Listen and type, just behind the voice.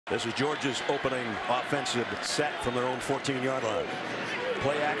This is Georgia's opening offensive set from their own 14-yard line.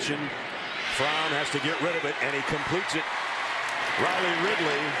 Play action. Fromm has to get rid of it, and he completes it. Riley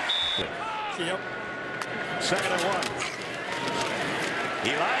Ridley. Yep. 2nd and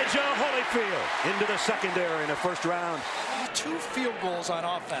 1. Elijah Holyfield into the secondary in the first round. 2 field goals on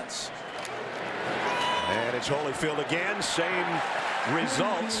offense. And it's Holyfield again. Same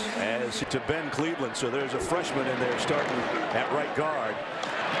results as to Ben Cleveland. So there's a freshman in there starting at right guard.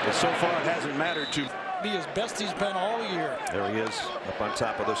 But so far it hasn't mattered to be as best he's been all year. There he is up on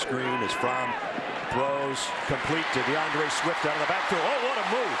top of the screen as Fromm throws complete to DeAndre Swift out of the backfield. Oh, what a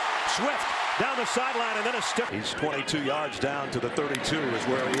move. Swift down the sideline and then a stiff. He's 22 yards down to the 32 is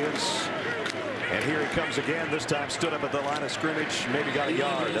where he is. And here he comes again. This time stood up at the line of scrimmage. Maybe got a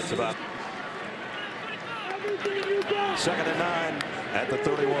yard. That's about 2nd and 9 at the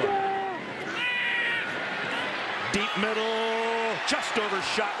 31. Deep middle. Just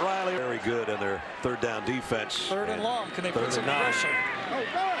overshot Riley. Very good in their 3rd down defense. 3rd and long. Can they put some pressure?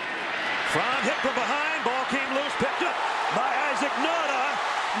 Fromm hit from behind. Ball came loose. Picked up by Isaac Nauta.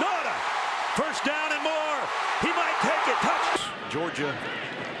 Nauta. 1st down and more. He might take it. Touch. Georgia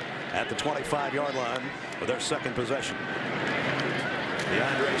at the 25-yard line for their 2nd possession.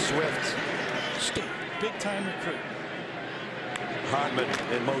 DeAndre Swift. Big time recruit. Hardman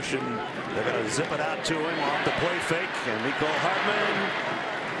in motion. They're going to zip it out to him off the play fake. And Nico Hardman.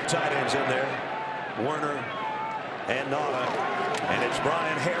 Tight ends in there. Werner and Nauta. And it's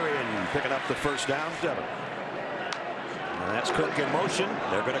Brian Harrion picking up the 1st down. 7. And that's Cook in motion.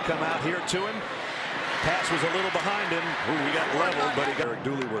 They're going to come out here to him. Pass was a little behind him. Ooh, he got leveled, but Eric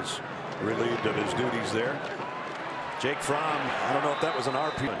Dooley was relieved of his duties there. Jake Fromm, I don't know if that was an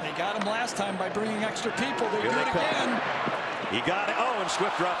RP. They got him last time by bringing extra people. They do it again. He got it. Oh, and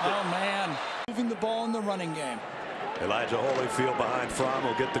Swift dropped it. Oh, man. Moving the ball in the running game. Elijah Holyfield behind Fromm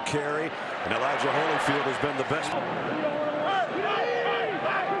will get the carry. And Elijah Holyfield has been the best.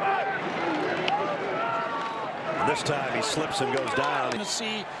 And this time he slips and goes down. To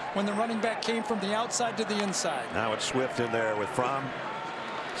see when the running back came from the outside to the inside. Now it's Swift in there with Fromm.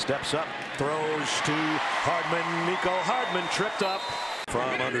 Steps up, throws to Hardman. Nico Hardman tripped up.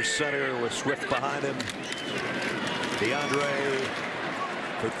 Fromm under center with Swift behind him. DeAndre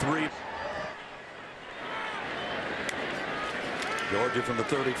for 3. Georgia from the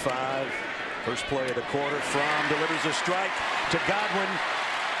 35. First play of the quarter. Fromm delivers a strike to Godwin.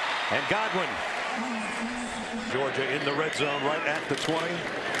 And Godwin. Georgia in the red zone right at the 20.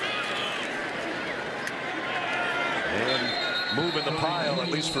 And moving the pile, at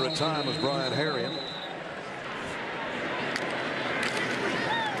least for a time, was Brian Harrion.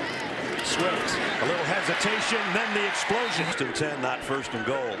 Swift, a little hesitation, then the explosion. 1st and 10, not 1st and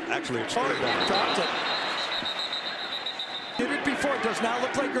goal. Actually, it's 3rd down. Dropped it. Did it before. It does now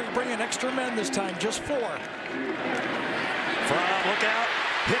look like they're bringing extra men this time, just 4. Fromm, look out.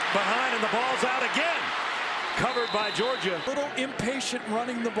 Hit behind, and the ball's out again. Covered by Georgia. A little impatient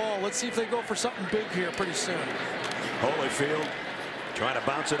running the ball. Let's see if they go for something big here pretty soon. Holyfield trying to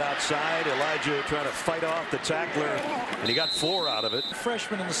bounce it outside. Elijah trying to fight off the tackler, and he got 4 out of it.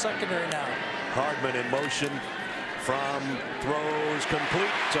 Freshman in the secondary now. Hardman in motion. Fromm throws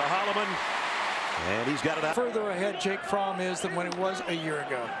complete to Holloman, and he's got it out. Further ahead Jake Fromm is than when it was a year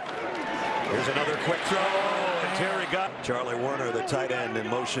ago. Here's another quick throw, and Terry got Charlie Werner, the tight end, in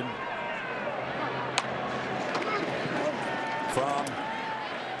motion. Fromm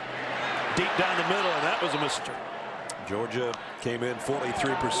deep down the middle, and that was a mistake. Georgia came in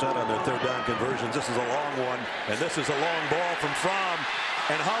 43% on their 3rd down conversions. This is a long one, and this is a long ball from Fromm,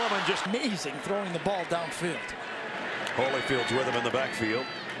 and Holloman just amazing throwing the ball downfield. Holyfield's with him in the backfield,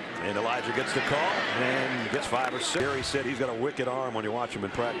 and Elijah gets the call and gets 5 or 6. Gary said he's got a wicked arm when you watch him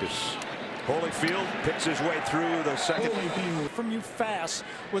in practice. Holyfield picks his way through the 2nd. From you fast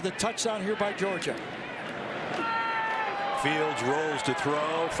with a touchdown here by Georgia. Fields rolls to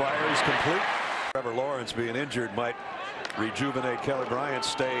throw, fires complete. Trevor Lawrence being injured might rejuvenate Kelly Bryant's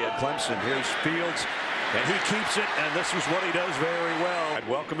stay at Clemson. Here's Fields, and he keeps it, and this is what he does very well. I'd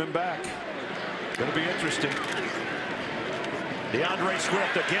welcome him back. Going to be interesting. DeAndre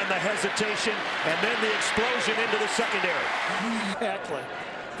Swift, again the hesitation, and then the explosion into the secondary. Exactly.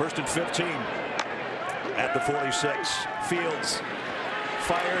 1st and 15 at the 46. Fields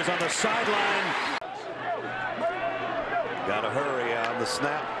fires on the sideline. Got to hurry on the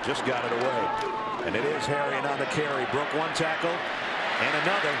snap. Just got it away. And it is Harrion on the carry. Broke 1 tackle and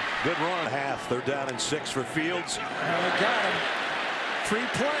another. Good run. 3rd down and 6 for Fields. Got him. Free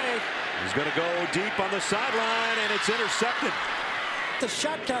play. He's going to go deep on the sideline, and it's intercepted. the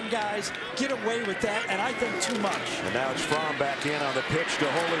shotgun guys get away with that, and I think too much. And now it's Fromm back in on the pitch to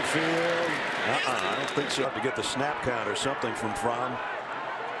Holyfield. I don't think so. To get the snap count or something from Fromm.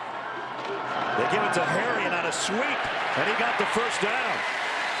 They give it to Harrion on a sweep, and he got the first down.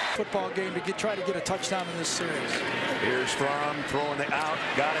 Football game to try to get a touchdown in this series. Here's Fromm throwing it out,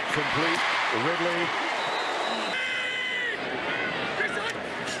 got it complete. Ridley.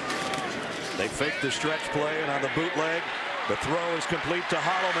 They fake the stretch play, and on the bootleg, the throw is complete to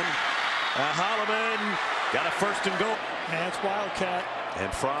Holloman. Holloman got a first and goal. And it's Wildcat.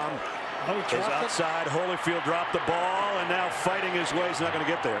 And Fromm is outside. Holyfield dropped the ball, and now fighting his way. He's not going to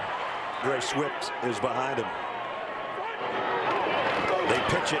get there. Gray Swift is behind him. They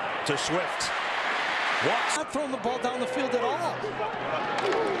pitch it to Swift. Walks. Not throwing the ball down the field at all.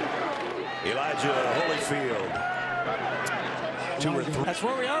 Elijah Holyfield. 2 or 3. That's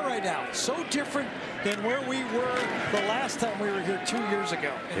where we are right now. So different than where we were the last time we were here 2 years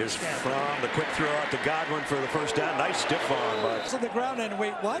ago. Here's Fromm, the quick throw out to Godwin for the first down. Nice stiff arm. But it's on the ground, and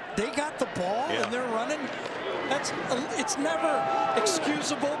wait, what? They got the ball and they're running? It's never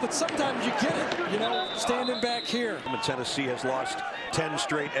excusable, but sometimes you get it, you know, standing back here. Tennessee has lost 10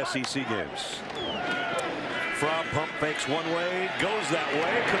 straight SEC games. Fromm pump fakes one way, goes that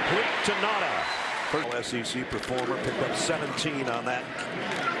way, complete to Nada. First SEC performer, picked up 17 on that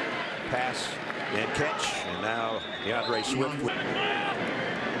pass and catch, and now DeAndre Swift.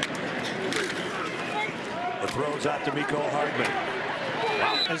 The throws out to Mecole Hardman.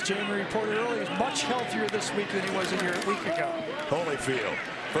 Wow. As Jamie reported earlier, he's much healthier this week than he was a week ago. Holyfield,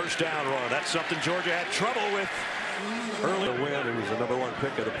 first down run. That's something Georgia had trouble with early. The win, it was the #1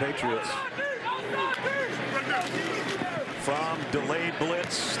 pick of the Patriots. Fromm delayed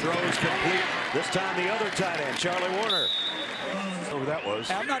blitz, throws complete. This time the other tight end, Charlie Warner. Who that was.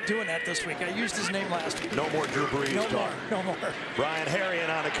 I'm not doing that this week. I used his name last week. No more Drew Brees talk. No more. Brian Harrion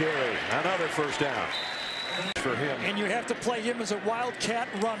on a carry. Another first down for him. And you have to play him as a wildcat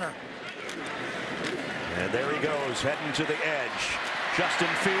runner. And there he goes, heading to the edge. Justin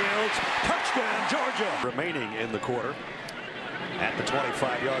Fields, touchdown, Georgia. Remaining in the quarter at the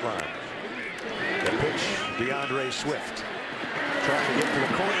 25-yard line. The pitch, DeAndre Swift. Trying to get to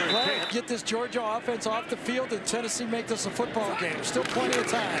the corner. Get this Georgia offense off the field, and Tennessee make this a football game. Still plenty of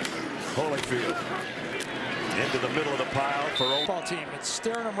time. Holyfield into the middle of the pile for football team. It's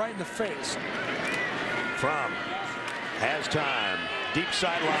staring them right in the face. Fromm has time. Deep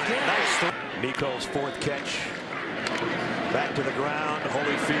sideline. Nice throw. Mecole's 4th catch. Back to the ground.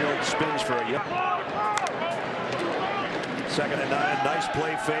 Holyfield spins for a yard. 2nd and 9. Nice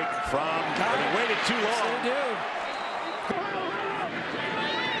play fake. Fromm. He waited too long.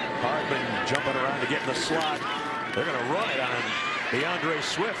 Hardman jumping around to get in the slot. They're going to run it on DeAndre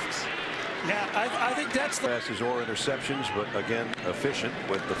Swift. Yeah, I think that's the passes or interceptions, but again efficient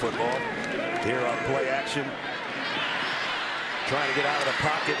with the football. Here on play action, trying to get out of the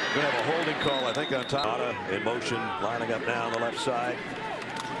pocket. Going to have a holding call, I think, on top. In motion, lining up now on the left side.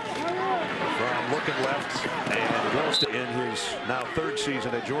 From looking left and goes to in his now 3rd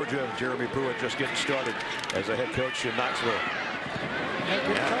season at Georgia. Jeremy Pruitt just getting started as a head coach in Knoxville.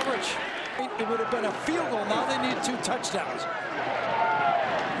 Good coverage. It would have been a field goal. Now they need 2 touchdowns.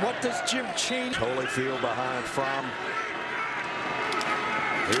 What does Jim change? Holyfield behind Fromm.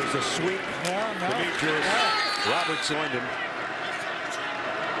 Here's the sweep. Demetrius Robertson.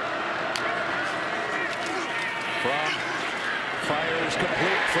 Fromm fires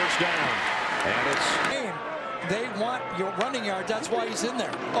complete, first down. And it's they want your running yard. That's why he's in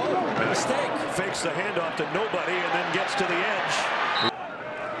there. Oh, mistake. Fakes the handoff to nobody and then gets to the edge.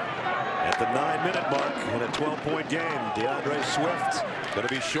 At the 9-minute mark in a 12-point game, DeAndre Swift going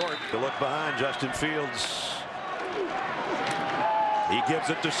to be short to look behind Justin Fields. He gives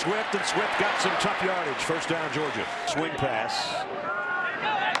it to Swift, and Swift got some tough yardage. First down, Georgia. Swing pass.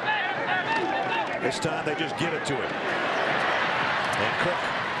 This time they just give it to him. And Cook,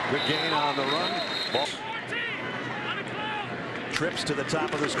 good gain on the run. Ball. Trips to the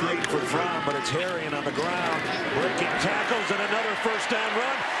top of the screen for Fromm, but it's Harrion on the ground. Breaking tackles and another first down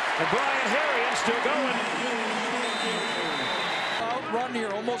run. And Brian Harrion still going. Outrun here,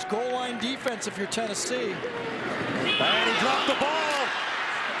 almost goal line defense if you're Tennessee. And he dropped the ball.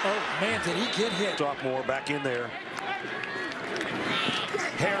 Oh, man, did he get hit. Sophomore back in there.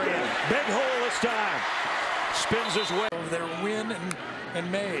 Harrion, big hole this time. Spins his way. Over there, Wynn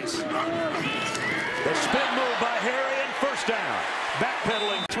and Mays. The spin move by Harrion, first down.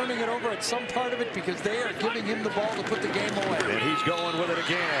 Backpedaling. Turning it over at some part of it because they are giving him the ball to put the game away. And he's going with it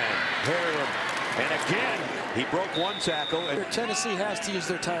again. Harrion. And again, he broke one tackle. And Tennessee has to use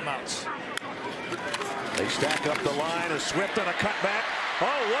their timeouts. They stack up the line. A Swift on a cutback.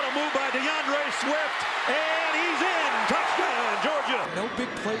 Oh, what a move by DeAndre Swift. And he's in. Touchdown, Georgia. No big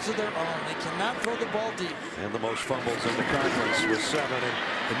plays of their own. They cannot throw the ball deep. And the most fumbles in the conference with 7.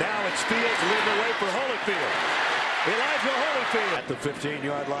 And now it's Fields leading the way for Holyfield. Elijah Holyfield at the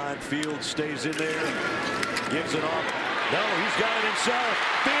 15-yard line. Fields stays in there. Gives it off. No, he's got it himself.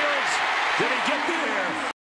 Fields, did he get there?